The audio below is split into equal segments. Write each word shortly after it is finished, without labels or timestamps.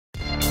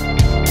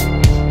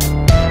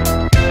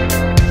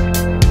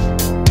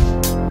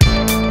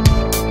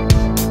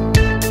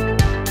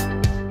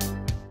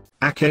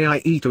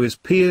AKAITO is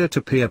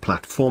peer-to-peer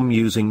platform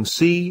using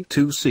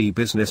C2C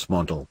business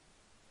model.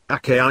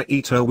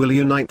 AKAITO will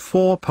unite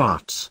four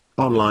parts: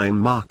 online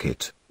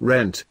market,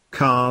 rent,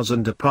 cars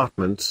and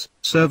apartments,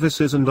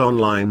 services and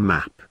online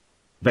map.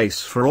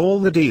 Base for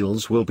all the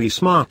deals will be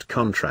smart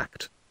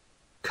contract.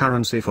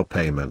 Currency for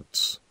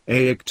payments,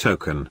 AKAITO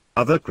token.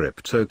 Other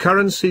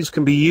cryptocurrencies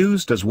can be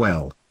used as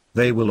well.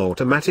 They will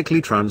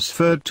automatically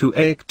transferred to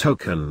AKAITO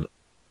token.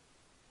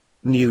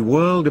 New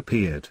world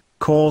appeared,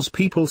 cause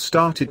people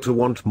started to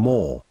want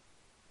more.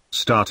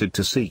 Started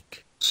to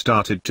seek,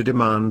 started to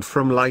demand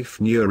from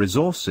life new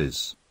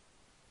resources.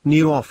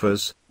 New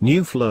offers,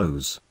 new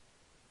flows.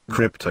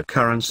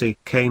 Cryptocurrency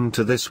came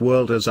to this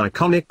world as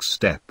iconic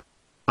step.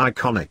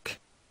 Iconic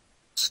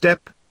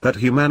step that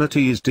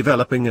humanity is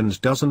developing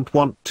and doesn't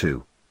want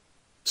to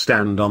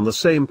stand on the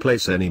same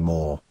place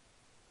anymore.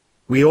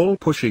 We all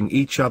pushing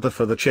each other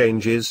for the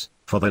changes,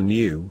 for the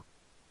new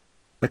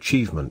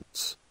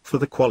achievements, for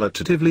the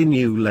qualitatively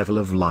new level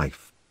of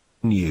life.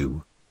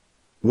 New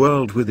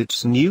world with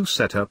its new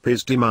setup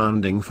is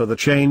demanding for the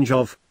change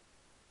of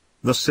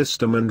the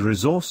system and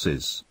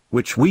resources,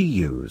 which we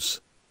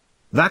use.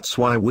 That's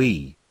why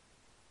we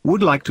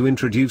would like to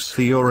introduce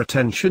for your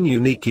attention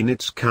unique in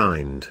its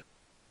kind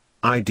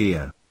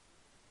idea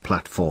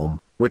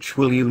platform, which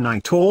will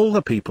unite all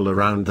the people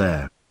around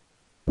their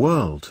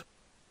world.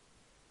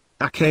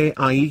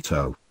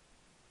 AKAITO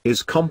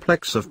is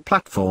complex of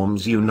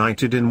platforms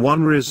united in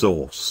one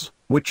resource,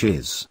 which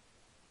is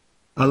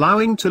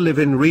allowing to live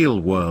in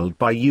real world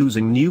by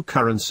using new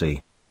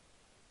currency.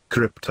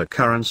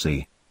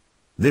 Cryptocurrency.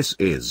 This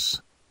is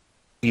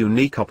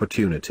unique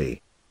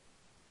opportunity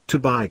to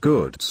buy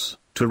goods,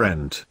 to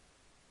rent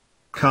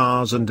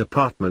cars and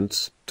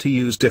apartments, to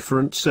use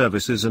different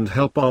services and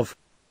help of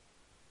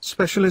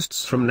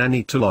specialists from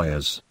nanny to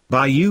lawyers,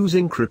 by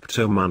using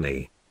crypto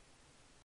money.